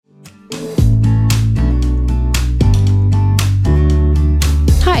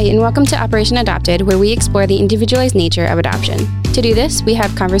and welcome to Operation Adopted, where we explore the individualized nature of adoption. To do this, we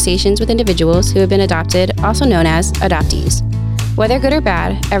have conversations with individuals who have been adopted, also known as adoptees. Whether good or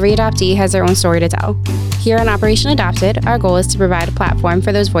bad, every adoptee has their own story to tell. Here on Operation Adopted, our goal is to provide a platform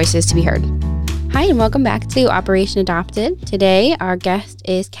for those voices to be heard. Hi, and welcome back to Operation Adopted. Today, our guest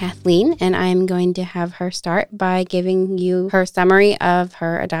is Kathleen, and I'm going to have her start by giving you her summary of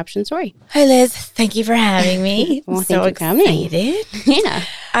her adoption story. Hi, Liz. Thank you for having me. Well, I'm thank so you for coming. excited. Yeah.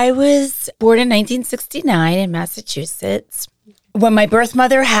 I was born in 1969 in Massachusetts. When my birth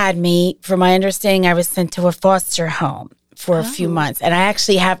mother had me, from my understanding, I was sent to a foster home for a few months. And I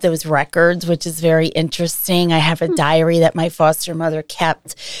actually have those records, which is very interesting. I have a diary that my foster mother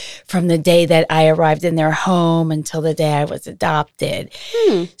kept from the day that I arrived in their home until the day I was adopted.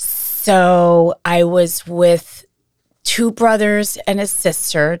 So I was with two brothers and a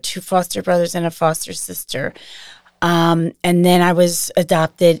sister, two foster brothers and a foster sister. And then I was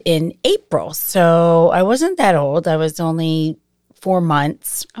adopted in April. So I wasn't that old. I was only 4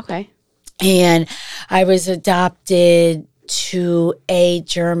 months. Okay. And I was adopted to a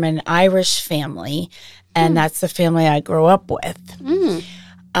German-Irish family, and that's the family I grew up with.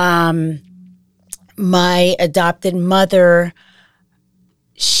 My adopted mother,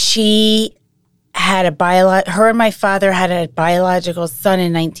 she had her and my father had a biological son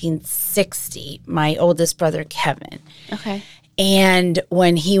in 1960, my oldest brother, Kevin. Okay. And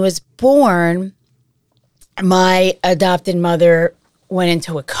when he was born, my adopted mother went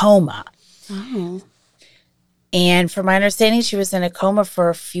into a coma. Oh. And from my understanding, she was in a coma for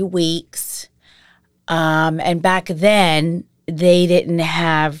a few weeks. And back then, they didn't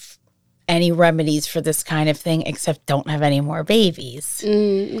have any remedies for this kind of thing except don't have any more babies.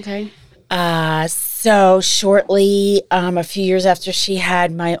 Okay. So shortly, a few years after she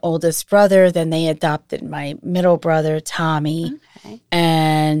had my oldest brother, then they adopted my middle brother, Tommy,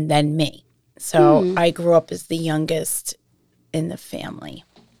 and then me. So I grew up as the youngest in the family.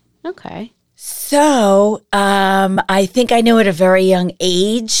 Okay. So I think I knew at a very young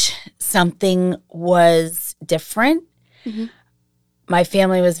age something was different. My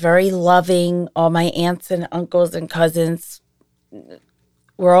family was very loving. All my aunts and uncles and cousins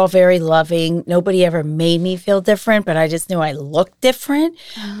were all very loving. Nobody ever made me feel different, but I just knew I looked different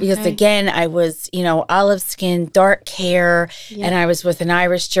because, again, I was, olive skin, dark hair, and I was with an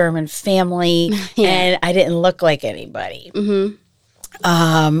Irish-German family, and I didn't look like anybody.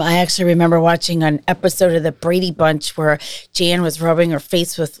 I actually remember watching an episode of the Brady Bunch where Jan was rubbing her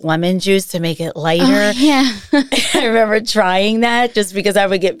face with lemon juice to make it lighter. I remember trying that just because I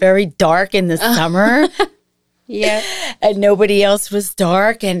would get very dark in the summer. And nobody else was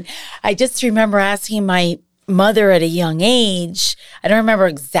dark. And I just remember asking my mother at a young age. I don't remember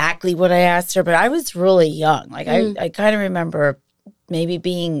exactly what I asked her, but I was really young. Like I kind of remember maybe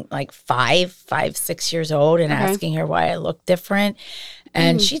being like 6 years old and asking her why I looked different.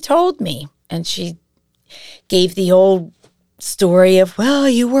 And she told me, and she gave the old story of, well,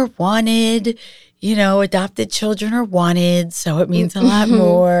 you were wanted, adopted children are wanted, so it means a lot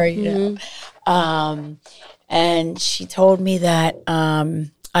more, and she told me that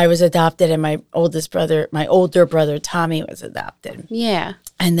I was adopted and my older brother, Tommy, was adopted. Yeah.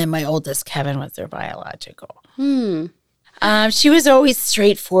 And then my oldest, Kevin, was their biological. She was always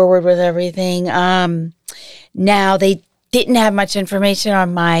straightforward with everything. Now, they didn't have much information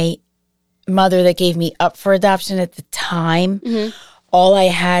on my mother that gave me up for adoption at the time. All I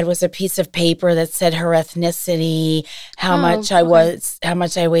had was a piece of paper that said her ethnicity, how much I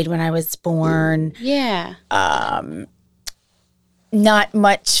weighed when I was born. Yeah. Not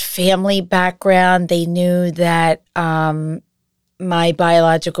much family background. They knew that my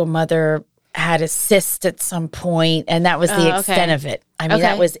biological mother had a cyst at some point, and that was the extent of it. I mean,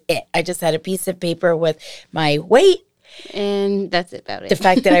 that was it. I just had a piece of paper with my weight. And that's about it. The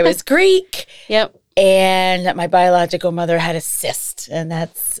fact that I was Greek. Yep. And that my biological mother had a cyst. And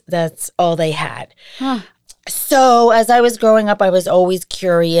that's all they had. So as I was growing up, I was always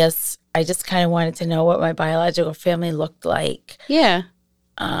curious. I just kind of wanted to know what my biological family looked like. Yeah.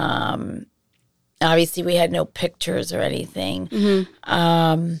 Obviously, we had no pictures or anything.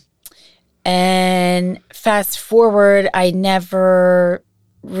 And fast forward, I never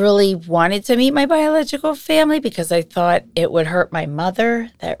really wanted to meet my biological family because I thought it would hurt my mother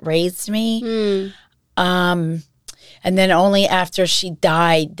that raised me. And then only after she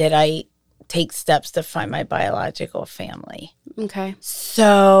died did I take steps to find my biological family. Okay.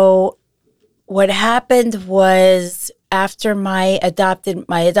 So what happened was after my adopted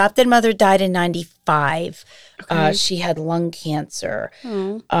mother died in 1995, she had lung cancer.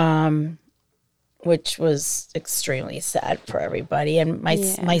 which was extremely sad for everybody. And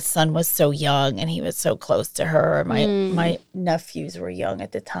my son was so young, and he was so close to her. My nephews were young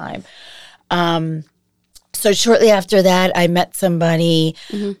at the time. So shortly after that, I met somebody.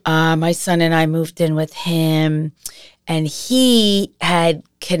 My son and I moved in with him, and he had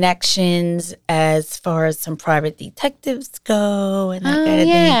connections as far as some private detectives go and that kind of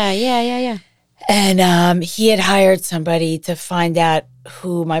thing. Yeah. And he had hired somebody to find out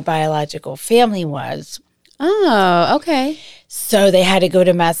who my biological family was. Oh, okay. So they had to go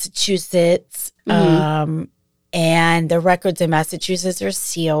to Massachusetts, and the records in Massachusetts are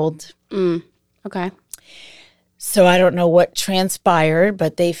sealed. Okay. So I don't know what transpired,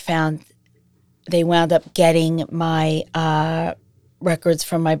 but they wound up getting my records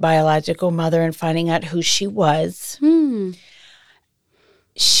from my biological mother and finding out who she was.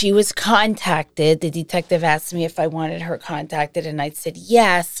 She was contacted. The detective asked me if I wanted her contacted, and I said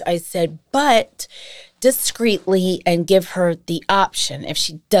yes. I said, but discreetly, and give her the option. If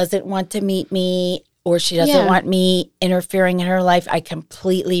she doesn't want to meet me or she doesn't want me interfering in her life, I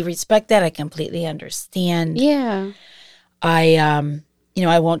completely respect that. I completely understand. Yeah. I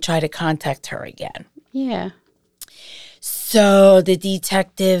won't try to contact her again. Yeah. So the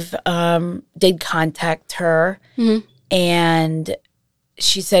detective did contact her, and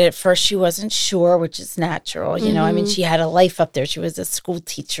she said at first she wasn't sure, which is natural. You know, I mean, she had a life up there. She was a school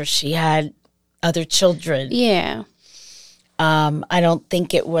teacher. She had other children. Yeah. I don't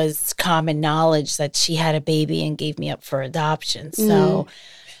think it was common knowledge that she had a baby and gave me up for adoption. So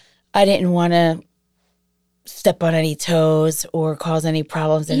I didn't want to step on any toes or cause any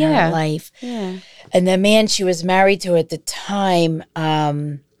problems in her life. Yeah. And the man she was married to at the time,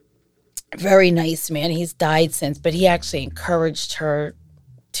 very nice man. He's died since, but he actually encouraged her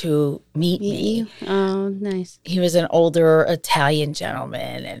to meet me. Oh, nice. He was an older Italian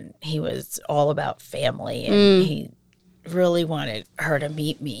gentleman, and he was all about family, and he really wanted her to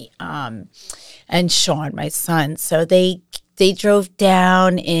meet me, and Sean, my son. So they drove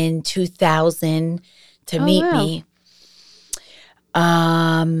down in 2000 to meet me.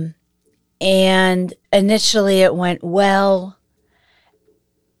 And initially it went well.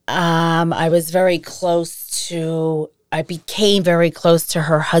 I became very close to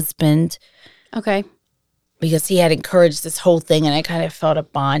her husband. Okay. Because he had encouraged this whole thing, and I kind of felt a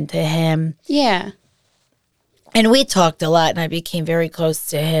bond to him. Yeah. And we talked a lot, and I became very close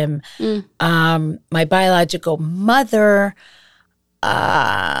to him. My biological mother,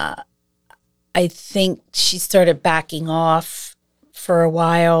 I think she started backing off for a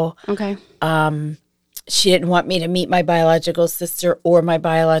while. Okay. She didn't want me to meet my biological sister or my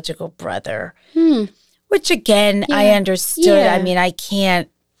biological brother. Which, again, I understood. Yeah. I mean, I can't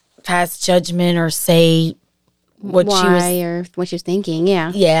pass judgment or say what she was or what she was thinking.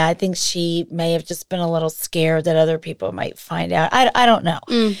 Yeah. Yeah, I think she may have just been a little scared that other people might find out. I don't know.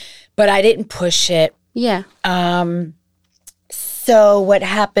 But I didn't push it. Yeah. So what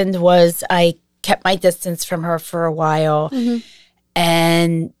happened was I kept my distance from her for a while.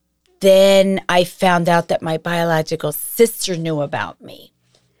 And then I found out that my biological sister knew about me.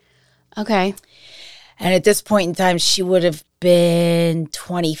 Okay. And at this point in time, she would have been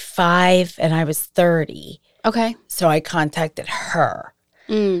 25 and I was 30. Okay. So I contacted her.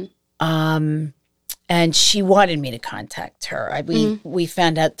 And she wanted me to contact her. We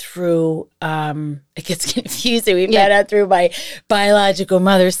found out through, it gets confusing. We found out through my biological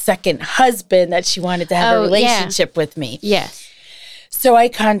mother's second husband that she wanted to have a relationship with me. Yes. So I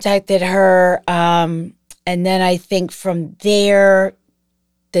contacted her. And then I think from there,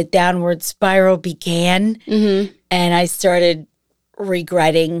 the downward spiral began. And I started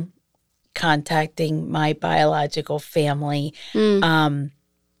regretting contacting my biological family. I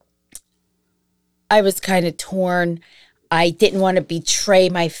was kind of torn. I didn't want to betray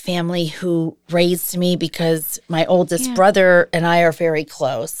my family who raised me because my oldest brother and I are very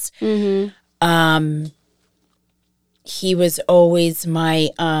close. He was always my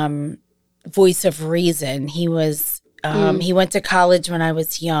voice of reason. He was he went to college when I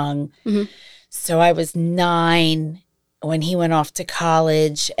was young. So I was 9 when he went off to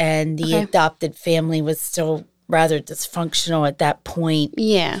college, and the adopted family was still rather dysfunctional at that point.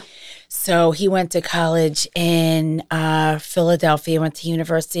 Yeah. So he went to college in Philadelphia, went to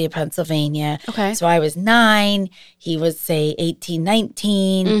University of Pennsylvania. Okay. So I was 9. He was, say, 18,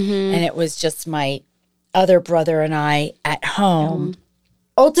 19. And it was just my other brother and I at home.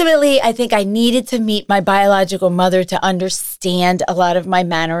 Ultimately, I think I needed to meet my biological mother to understand a lot of my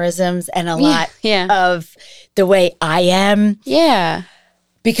mannerisms and a lot of the way I am. Yeah.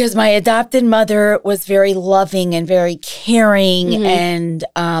 Because my adopted mother was very loving and very caring, and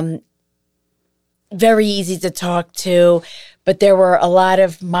very easy to talk to, but there were a lot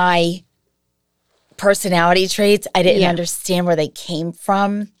of my personality traits I didn't understand where they came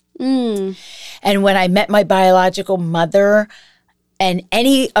from. And when I met my biological mother, and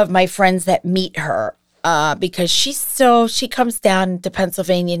any of my friends that meet her, because she comes down to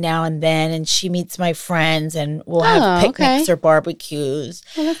Pennsylvania now and then, and she meets my friends, and we'll have picnics or barbecues.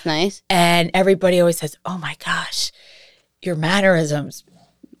 Oh, that's nice. And everybody always says, "Oh my gosh, your mannerisms,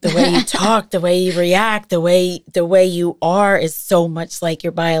 the way you talk, the way you react, the way you are is so much like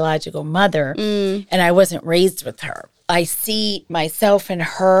your biological mother." And I wasn't raised with her. I see myself in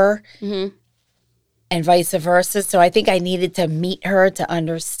her. And vice versa. So I think I needed to meet her to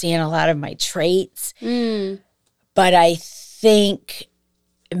understand a lot of my traits. But I think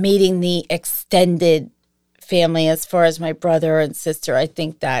meeting the extended family, as far as my brother and sister, I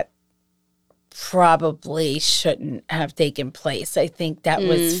think that probably shouldn't have taken place. I think that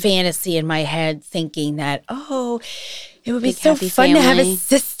was fantasy in my head, thinking that, it would be so fun to have a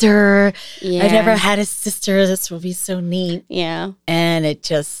sister. I've never had a sister. This will be so neat. Yeah. And it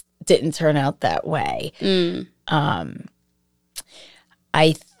just didn't turn out that way.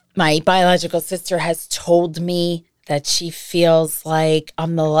 My biological sister has told me that she feels like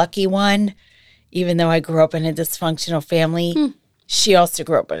I'm the lucky one, even though I grew up in a dysfunctional family. She also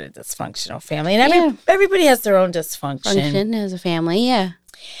grew up in a dysfunctional family, and everybody has their own dysfunction. Function as a family, yeah.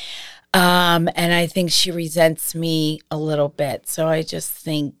 And I think she resents me a little bit. So I just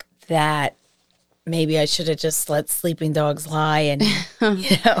think that maybe I should have just let sleeping dogs lie and,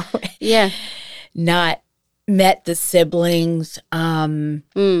 not met the siblings.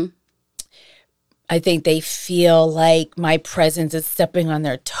 I think they feel like my presence is stepping on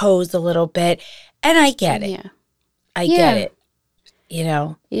their toes a little bit. And I get it. Yeah. I get it. You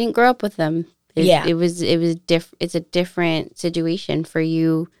didn't grow up with them. It's a different situation for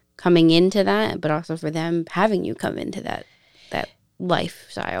you coming into that, but also for them having you come into that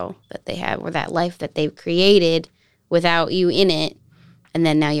lifestyle that they have, or that life that they've created without you in it, and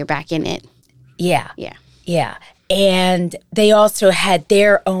then now you're back in it. Yeah. And they also had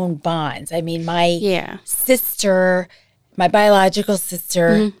their own bonds. I mean, my sister, my biological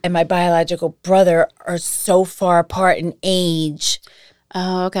sister, and my biological brother are so far apart in age.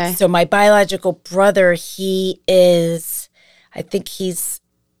 Oh, okay. So my biological brother, I think he's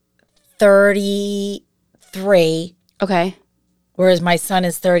 33. Okay. Whereas my son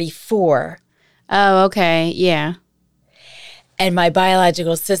is 34. Oh, okay. Yeah. And my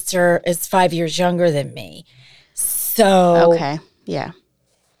biological sister is 5 years younger than me. So okay. Yeah.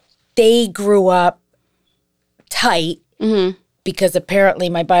 They grew up tight because apparently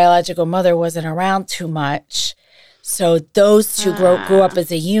my biological mother wasn't around too much. So those two grew up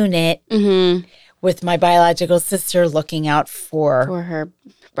as a unit with my biological sister looking out for her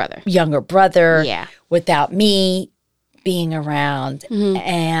younger brother without me being around.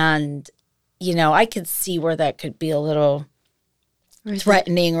 And, I could see where that could be a little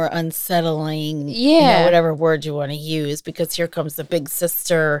threatening or unsettling, whatever word you want to use, because here comes the big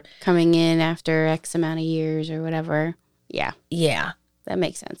sister. Coming in after X amount of years or whatever. Yeah. Yeah. That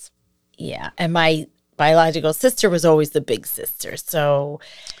makes sense. Yeah. And my biological sister was always the big sister, so.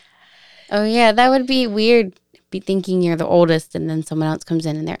 Oh, yeah, that would be weird, be thinking you're the oldest and then someone else comes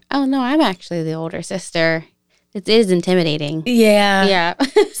in and they're, oh, no, I'm actually the older sister. It is intimidating. Yeah. Yeah.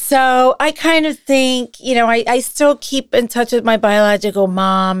 So I kind of think, I still keep in touch with my biological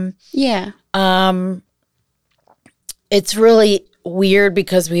mom. Yeah. It's really weird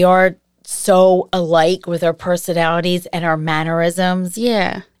because we are so alike with our personalities and our mannerisms.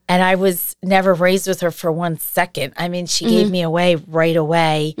 Yeah. And I was never raised with her for 1 second. I mean, she gave me away right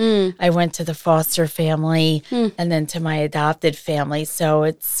away. I went to the foster family and then to my adopted family. So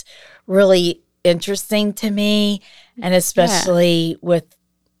it's really interesting to me, and especially with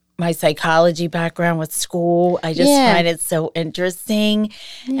my psychology background with school, I just find it so interesting.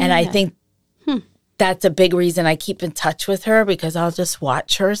 And I think that's a big reason I keep in touch with her, because I'll just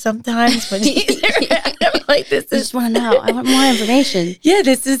watch her sometimes when she's around. I'm like, I just want to know. I want more information. Yeah,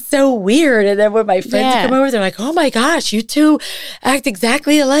 this is so weird. And then when my friends come over, they're like, oh my gosh, you two act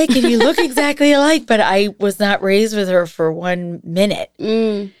exactly alike and you look exactly alike. But I was not raised with her for 1 minute.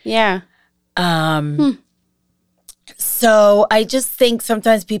 Yeah. So I just think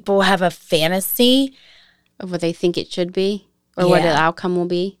sometimes people have a fantasy of what they think it should be, or what the outcome will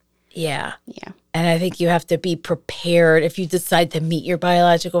be. Yeah. Yeah. And I think you have to be prepared. If you decide to meet your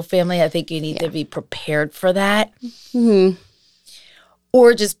biological family, I think you need to be prepared for that.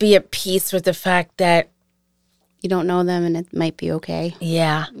 Or just be at peace with the fact that you don't know them and it might be okay.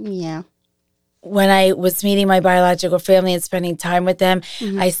 Yeah. Yeah. when I was meeting my biological family and spending time with them,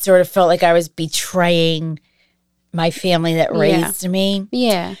 I sort of felt like I was betraying my family that raised me.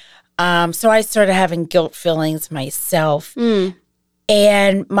 Yeah. So I started having guilt feelings myself.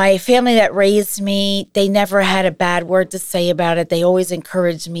 And my family that raised me, they never had a bad word to say about it. They always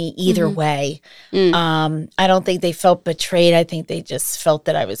encouraged me either way. I don't think they felt betrayed. I think they just felt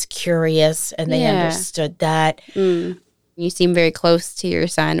that I was curious and they understood that. You seem very close to your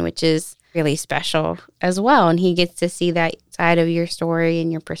son, which is really special as well. And he gets to see that side of your story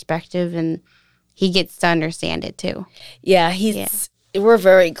and your perspective, and he gets to understand it too. Yeah, we're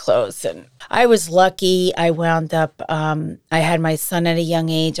very close. And I was lucky. I wound up, I had my son at a young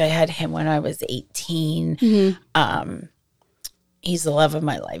age. I had him when I was 18. He's the love of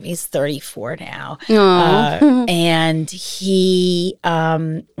my life. He's 34 now. And he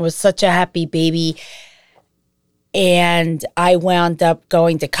was such a happy baby. And I wound up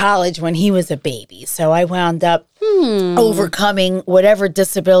going to college when he was a baby. So I wound up overcoming whatever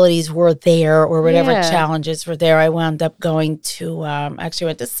disabilities were there or whatever challenges were there. I wound up going to, actually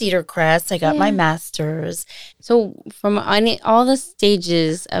went to Cedar Crest. I got my master's. So from all the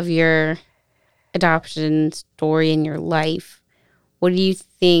stages of your adoption story in your life, what do you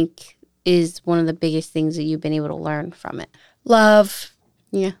think is one of the biggest things that you've been able to learn from it? Love.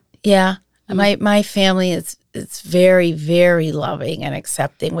 Yeah. Yeah. My family is very, very loving and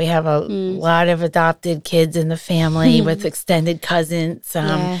accepting. We have a lot of adopted kids in the family with extended cousins.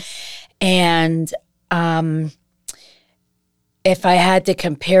 And if I had to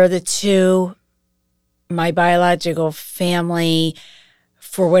compare the two, my biological family,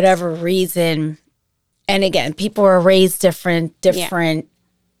 for whatever reason, and again, people are raised different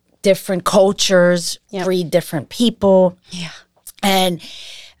cultures, breed different people. Yeah. And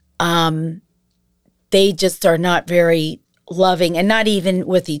they just are not very loving, and not even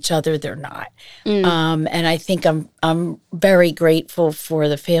with each other, they're not. And I think I'm very grateful for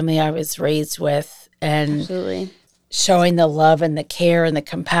the family I was raised with, and showing the love and the care and the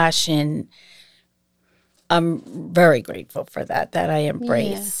compassion. I'm very grateful for that I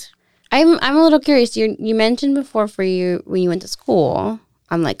embrace. I'm a little curious. You mentioned before for you when you went to school.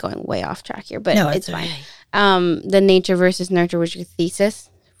 I'm like going way off track here, but it's fine. The nature versus nurture was your thesis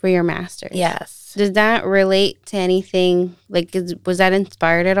for your master's. Yes. Does that relate to anything? Like, was that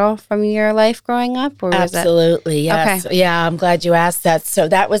inspired at all from your life growing up? Or Absolutely, yes. Okay. Yeah, I'm glad you asked that. So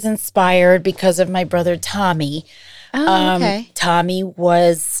that was inspired because of my brother Tommy. Okay. Tommy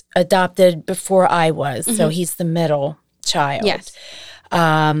was adopted before I was, so he's the middle child. Yes.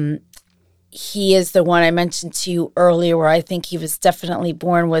 He is the one I mentioned to you earlier where I think he was definitely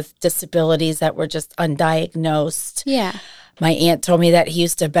born with disabilities that were just undiagnosed. Yeah. My aunt told me that he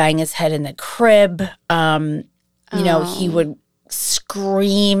used to bang his head in the crib. You know, he would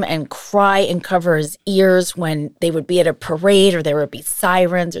scream and cry and cover his ears when they would be at a parade, or there would be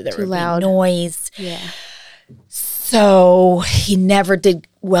sirens, or there would be noise. Yeah. So he never did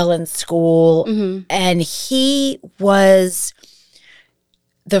well in school. And he was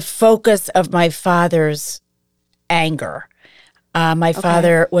the focus of my father's anger. My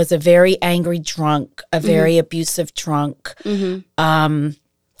father was a very angry drunk, a very abusive drunk.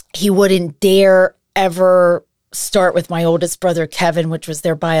 He wouldn't dare ever start with my oldest brother, Kevin, which was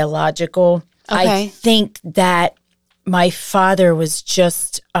their biological. I think that my father was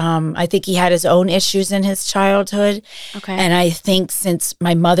just, I think he had his own issues in his childhood. And I think since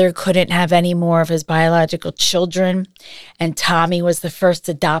my mother couldn't have any more of his biological children, and Tommy was the first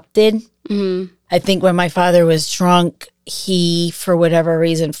adopted, I think when my father was drunk, he, for whatever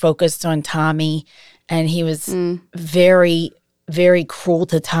reason, focused on Tommy, and he was very, very cruel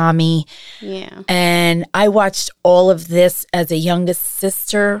to Tommy. Yeah. And I watched all of this as a youngest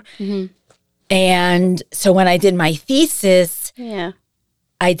sister. And so when I did my thesis,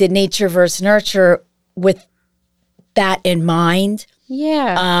 I did nature versus nurture with that in mind.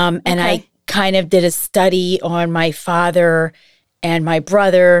 And I kind of did a study on my father and my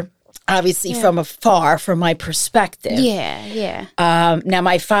brother, obviously from afar, from my perspective. Now,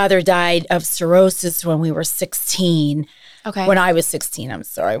 my father died of cirrhosis when we were 16. When I was 16, I'm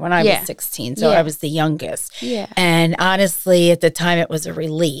sorry. When I was 16. So I was the youngest. And honestly, at the time, it was a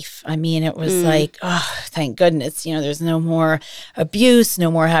relief. I mean, it was like, oh, thank goodness. You know, there's no more abuse, no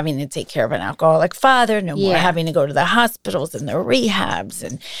more having to take care of an alcoholic father, no more having to go to the hospitals and the rehabs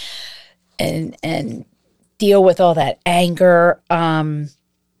and deal with all that anger.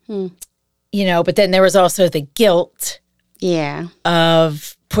 You know, but then there was also the guilt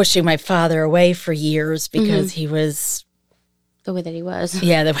of pushing my father away for years because he was the way that he was. The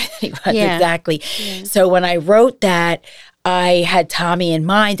way that he was, exactly. So when I wrote that, I had Tommy in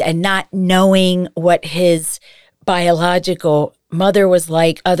mind, and not knowing what his biological mother was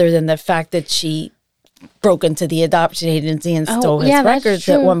like, other than the fact that she broke into the adoption agency and stole his records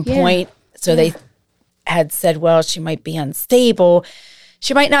at one point. So they had said, well, she might be unstable.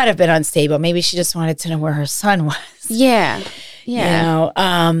 She might not have been unstable. Maybe she just wanted to know where her son was. Yeah. Yeah. You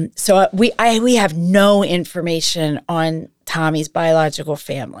know, so we have no information on Tommy's biological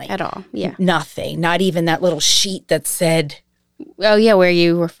family. At all. Yeah. Nothing. Not even that little sheet that said, oh, yeah, where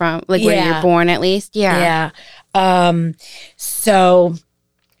you were from, like where you're born at least. Yeah. Yeah. So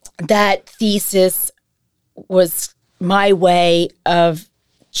that thesis was my way of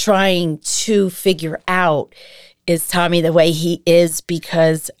trying to figure out, is Tommy the way he is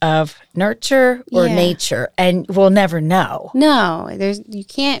because of nurture or nature? And we'll never know. No, you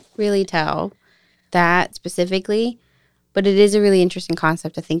can't really tell that specifically, but it is a really interesting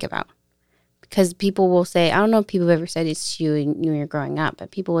concept to think about. Because people will say, I don't know if people have ever said this to you when you're growing up,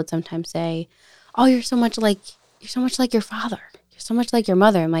 but people would sometimes say, oh, you're so much like your father. You're so much like your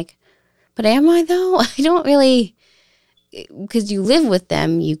mother. I'm like, but am I though? I don't really, because you live with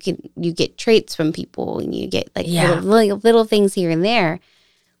them, you get traits from people, and you get like little things here and there.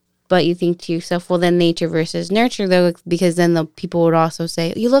 But you think to yourself, well, then nature versus nurture, though, because then the people would also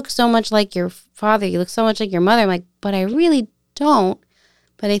say, you look so much like your father, you look so much like your mother. I'm like, but I really don't.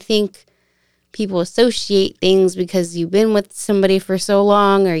 But I think people associate things because you've been with somebody for so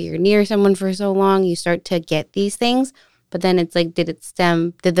long, or you're near someone for so long, you start to get these things. But then it's like, did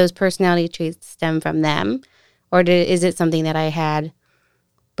those personality traits stem from them? Or is it something that I had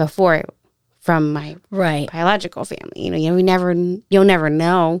before from my biological family? You know, you'll never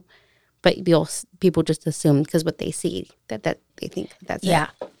know, but people just assume because what they see that they think that's it. Yeah,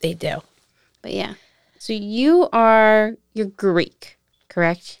 they do. But yeah, so you're Greek,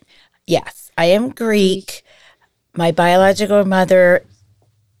 correct? Yes, I am Greek. My biological mother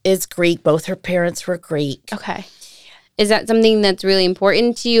is Greek. Both her parents were Greek. Okay. Is that something that's really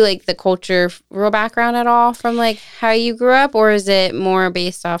important to you, like the cultural background at all from like how you grew up, or is it more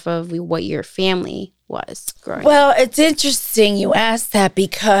based off of what your family was growing up? Well, it's interesting you asked that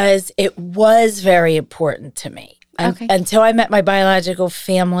because it was very important to me. Okay. Until I met my biological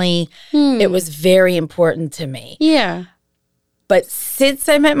family, it was very important to me. Yeah. But since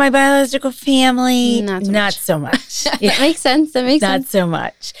I met my biological family, not so much. That makes sense. Not so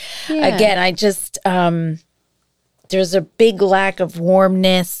much. Yeah. Again, I just... there's a big lack of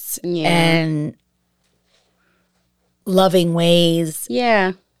warmness and loving ways.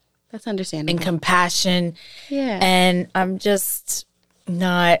 Yeah, that's understandable. And compassion. Yeah. And I'm just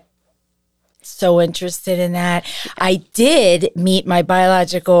not so interested in that. I did meet my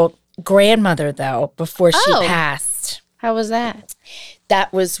biological grandmother, though, before she passed. How was that?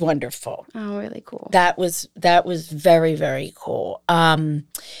 That was wonderful. Oh, really cool. That was very, very cool.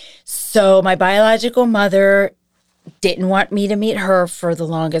 So my biological mother didn't want me to meet her for the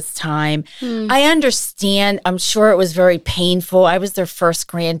longest time. I understand. I'm sure it was very painful. I was their first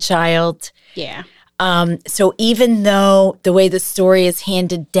grandchild. Yeah. So even though the way the story is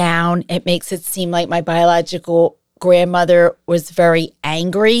handed down, it makes it seem like my biological grandmother was very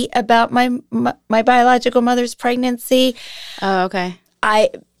angry about my biological mother's pregnancy. Oh, okay.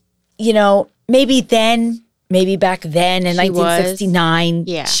 Maybe back then in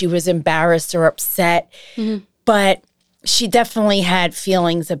 1969, she was embarrassed or upset. Mm-hmm. But she definitely had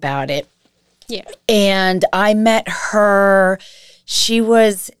feelings about it. Yeah. And I met her, she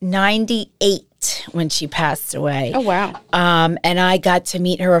was 98 when she passed away. Oh, wow. And I got to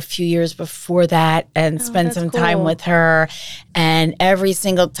meet her a few years before that and spend some time with her. And every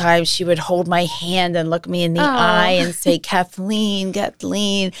single time she would hold my hand and look me in the eye and say, Kathleen,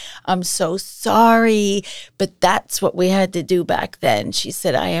 I'm so sorry. But that's what we had to do back then. She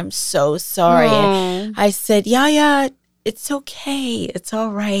said, I am so sorry. And I said, yeah, it's okay. It's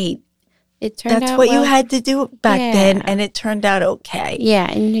all right. That's what you had to do back then, and it turned out okay. Yeah,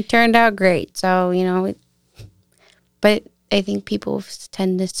 and it turned out great. So, but I think people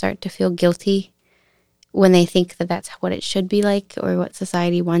tend to start to feel guilty when they think that that's what it should be like or what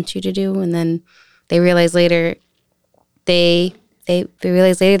society wants you to do, and then they realize later they feel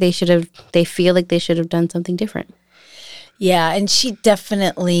like they should have done something different. Yeah, and she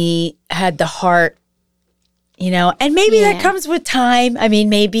definitely had the heart. And maybe that comes with time. I mean,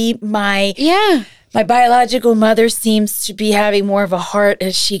 maybe my biological mother seems to be having more of a heart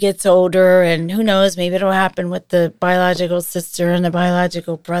as she gets older, and who knows, maybe it'll happen with the biological sister and the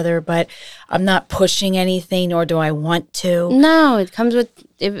biological brother, but I'm not pushing anything, nor do I want to. No, it comes with,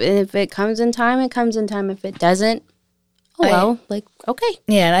 if it comes in time, it comes in time. If it doesn't, okay.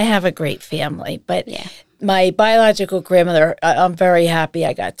 Yeah, and I have a great family, but Yeah. my biological grandmother, I'm very happy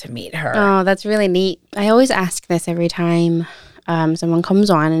I got to meet her. Oh, that's really neat. I always ask this every time someone comes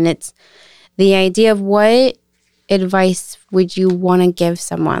on, and it's the idea of what advice would you want to give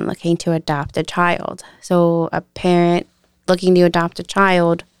someone looking to adopt a child? So a parent looking to adopt a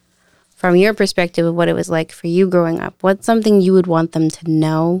child, from your perspective of what it was like for you growing up, what's something you would want them to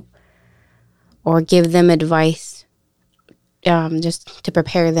know or give them advice just to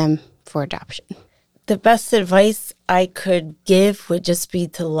prepare them for adoption? The best advice I could give would just be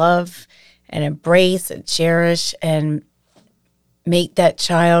to love and embrace and cherish and make that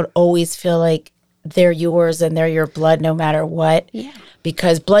child always feel like they're yours and they're your blood no matter what. Yeah.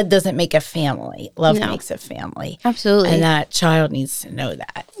 Because blood doesn't make a family. Love No. makes a family. Absolutely. And that child needs to know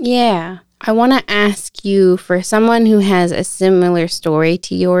that. Yeah. I want to ask you, for someone who has a similar story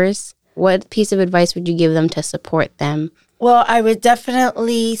to yours, what piece of advice would you give them to support them? Well, I would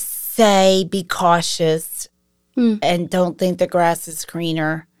definitely say be cautious and don't think the grass is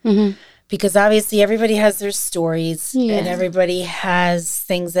greener. Mm-hmm. Because obviously everybody has their stories Yeah. and everybody has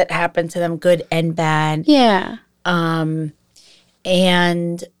things that happen to them, good and bad. Yeah.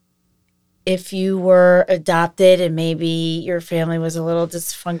 And if you were adopted and maybe your family was a little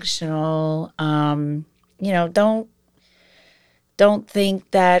dysfunctional, don't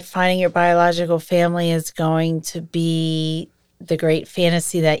think that finding your biological family is going to be the great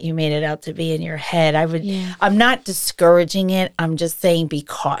fantasy that you made it out to be in your head. I'm not discouraging it. I'm just saying be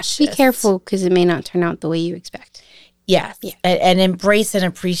cautious. Be careful, because it may not turn out the way you expect. Yes. Yeah. And embrace and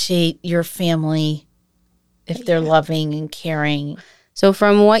appreciate your family if they're loving and caring. So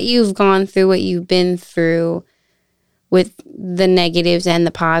from what you've gone through, what you've been through with the negatives and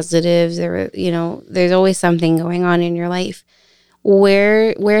the positives, there's always something going on in your life.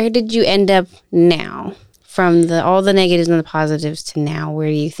 Where did you end up now? From all the negatives and the positives to now, where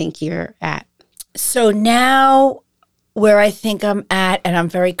do you think you're at? So now where I think I'm at, and I'm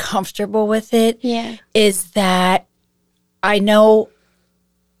very comfortable with it, is that I know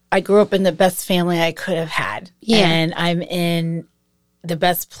I grew up in the best family I could have had. Yeah. And I'm in the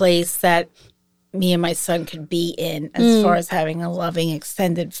best place that me and my son could be in as far as having a loving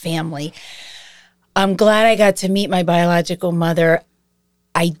extended family. I'm glad I got to meet my biological mother.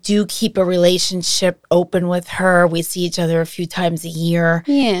 I do keep a relationship open with her. We see each other a few times a year.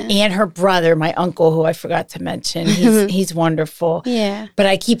 Yeah. And her brother, my uncle, who I forgot to mention, he's wonderful. Yeah. But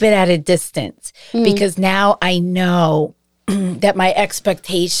I keep it at a distance because now I know that my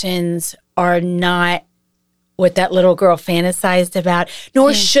expectations are not what that little girl fantasized about,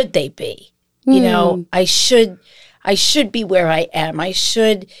 nor should they be. You know, I should be where I am. I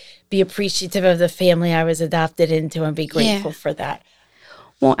should be appreciative of the family I was adopted into and be grateful for that.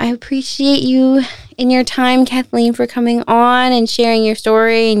 Well, I appreciate you and your time, Kathleen, for coming on and sharing your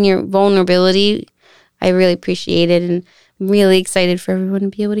story and your vulnerability. I really appreciate it, and I'm really excited for everyone to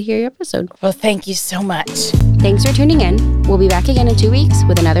be able to hear your episode. Well, thank you so much. Thanks for tuning in. We'll be back again in 2 weeks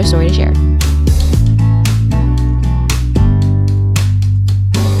with another story to share.